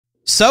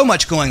So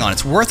much going on.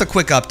 It's worth a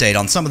quick update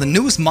on some of the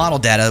newest model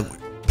data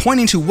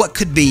pointing to what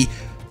could be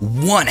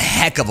one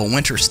heck of a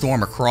winter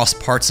storm across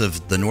parts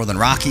of the Northern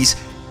Rockies,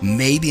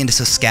 maybe into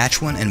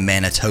Saskatchewan and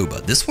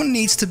Manitoba. This one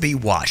needs to be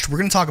watched. We're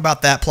going to talk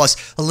about that,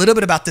 plus a little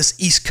bit about this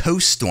East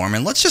Coast storm.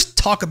 And let's just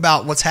talk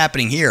about what's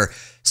happening here.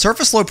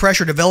 Surface low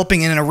pressure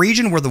developing in a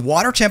region where the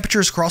water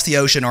temperatures across the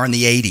ocean are in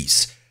the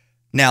 80s.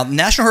 Now,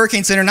 National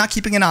Hurricane Center not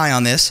keeping an eye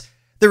on this.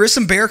 There is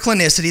some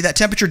baroclinicity, that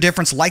temperature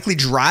difference likely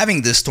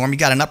driving this storm. You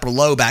got an upper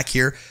low back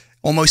here,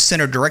 almost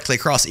centered directly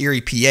across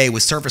Erie, PA,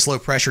 with surface low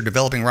pressure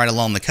developing right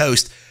along the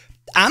coast.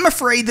 I'm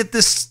afraid that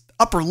this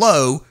upper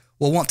low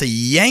will want to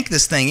yank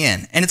this thing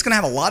in, and it's going to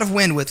have a lot of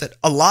wind with it,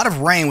 a lot of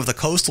rain with a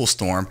coastal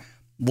storm.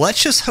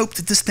 Let's just hope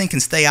that this thing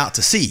can stay out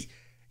to sea.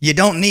 You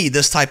don't need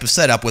this type of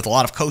setup with a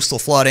lot of coastal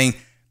flooding,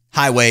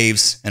 high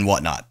waves, and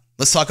whatnot.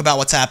 Let's talk about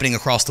what's happening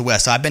across the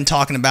west. I've been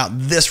talking about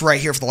this right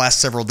here for the last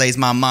several days.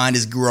 My mind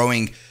is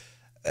growing.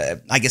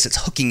 I guess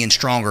it's hooking in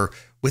stronger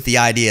with the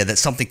idea that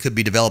something could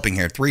be developing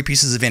here. Three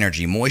pieces of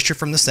energy: moisture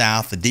from the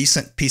south, a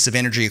decent piece of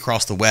energy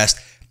across the west,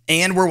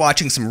 and we're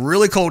watching some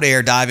really cold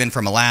air dive in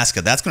from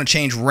Alaska. That's going to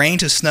change rain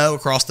to snow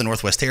across the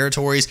Northwest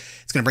Territories.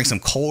 It's going to bring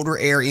some colder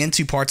air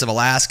into parts of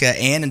Alaska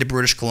and into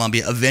British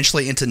Columbia,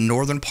 eventually into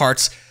northern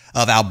parts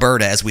of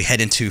Alberta as we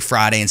head into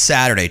Friday and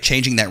Saturday,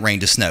 changing that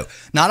rain to snow.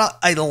 Not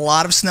a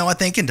lot of snow, I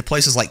think, into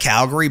places like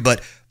Calgary,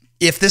 but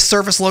if this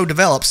surface low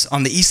develops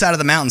on the east side of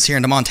the mountains here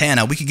into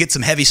Montana, we could get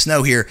some heavy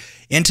snow here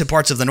into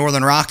parts of the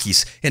Northern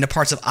Rockies, into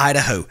parts of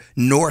Idaho,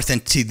 north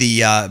into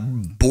the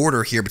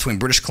border here between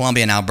British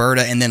Columbia and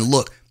Alberta. And then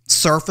look,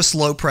 surface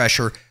low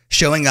pressure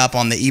showing up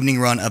on the evening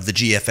run of the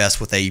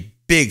GFS with a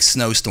big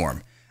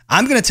snowstorm.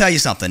 I'm going to tell you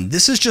something.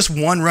 This is just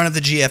one run of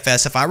the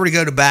GFS. If I were to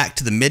go back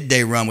to the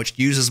midday run, which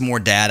uses more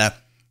data,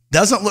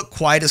 doesn't look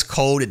quite as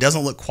cold. It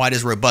doesn't look quite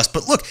as robust.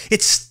 But look,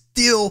 it's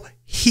still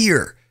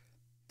here.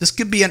 This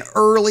could be an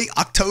early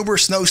October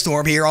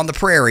snowstorm here on the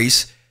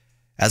prairies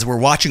as we're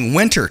watching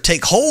winter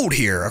take hold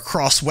here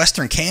across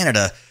Western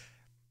Canada.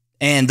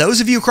 And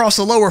those of you across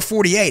the lower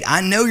 48,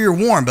 I know you're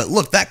warm, but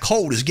look, that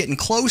cold is getting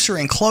closer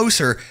and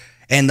closer.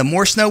 And the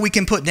more snow we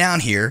can put down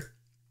here,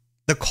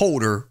 the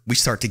colder we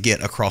start to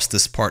get across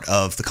this part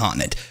of the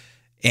continent.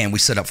 And we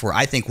set up for,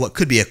 I think, what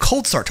could be a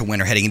cold start to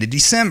winter heading into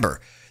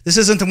December. This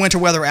isn't the winter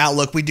weather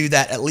outlook. We do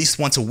that at least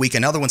once a week.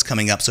 Another one's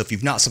coming up, so if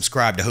you've not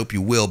subscribed, I hope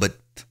you will. But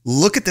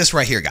look at this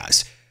right here,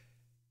 guys.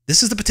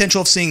 This is the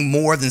potential of seeing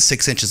more than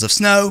 6 inches of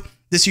snow.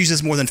 This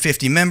uses more than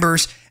 50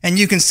 members, and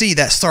you can see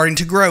that starting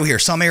to grow here.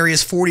 Some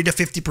areas 40 to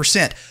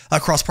 50%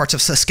 across parts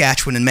of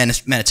Saskatchewan and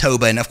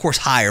Manitoba, and of course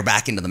higher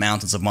back into the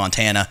mountains of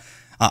Montana,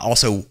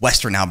 also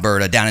western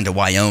Alberta, down into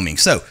Wyoming.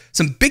 So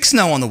some big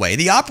snow on the way.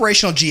 The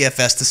operational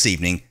GFS this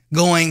evening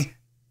going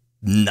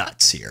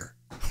nuts here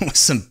with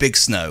some big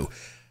snow.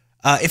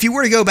 If you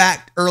were to go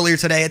back earlier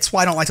today, it's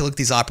why I don't like to look at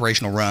these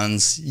operational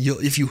runs.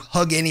 If you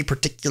hug any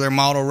particular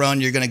model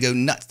run, you're going to go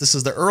nuts. This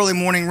is the early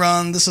morning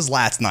run. This is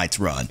last night's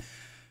run.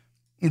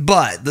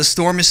 But the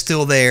storm is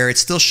still there. It's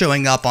still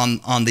showing up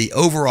on the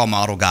overall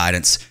model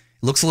guidance. It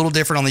looks a little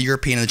different on the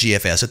European and the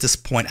GFS. At this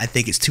point, I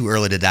think it's too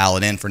early to dial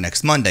it in for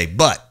next Monday.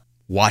 But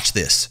watch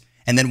this.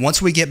 And then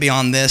once we get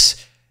beyond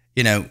this,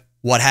 you know,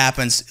 what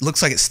happens? It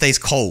looks like it stays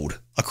cold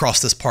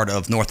across this part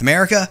of North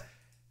America,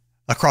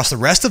 across the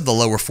rest of the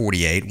lower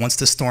 48, once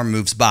this storm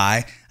moves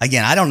by.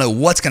 Again, I don't know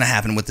what's going to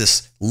happen with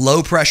this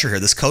low pressure here,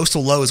 this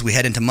coastal low as we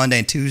head into Monday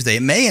and Tuesday.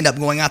 It may end up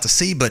going out to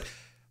sea, but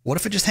what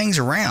if it just hangs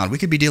around? We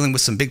could be dealing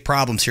with some big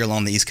problems here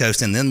along the East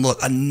Coast. And then look,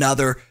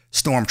 another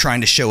storm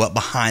trying to show up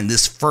behind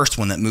this first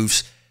one that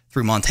moves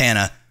through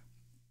Montana.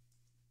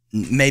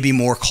 Maybe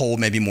more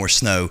cold, maybe more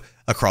snow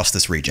across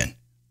this region.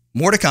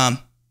 More to come.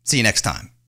 See you next time.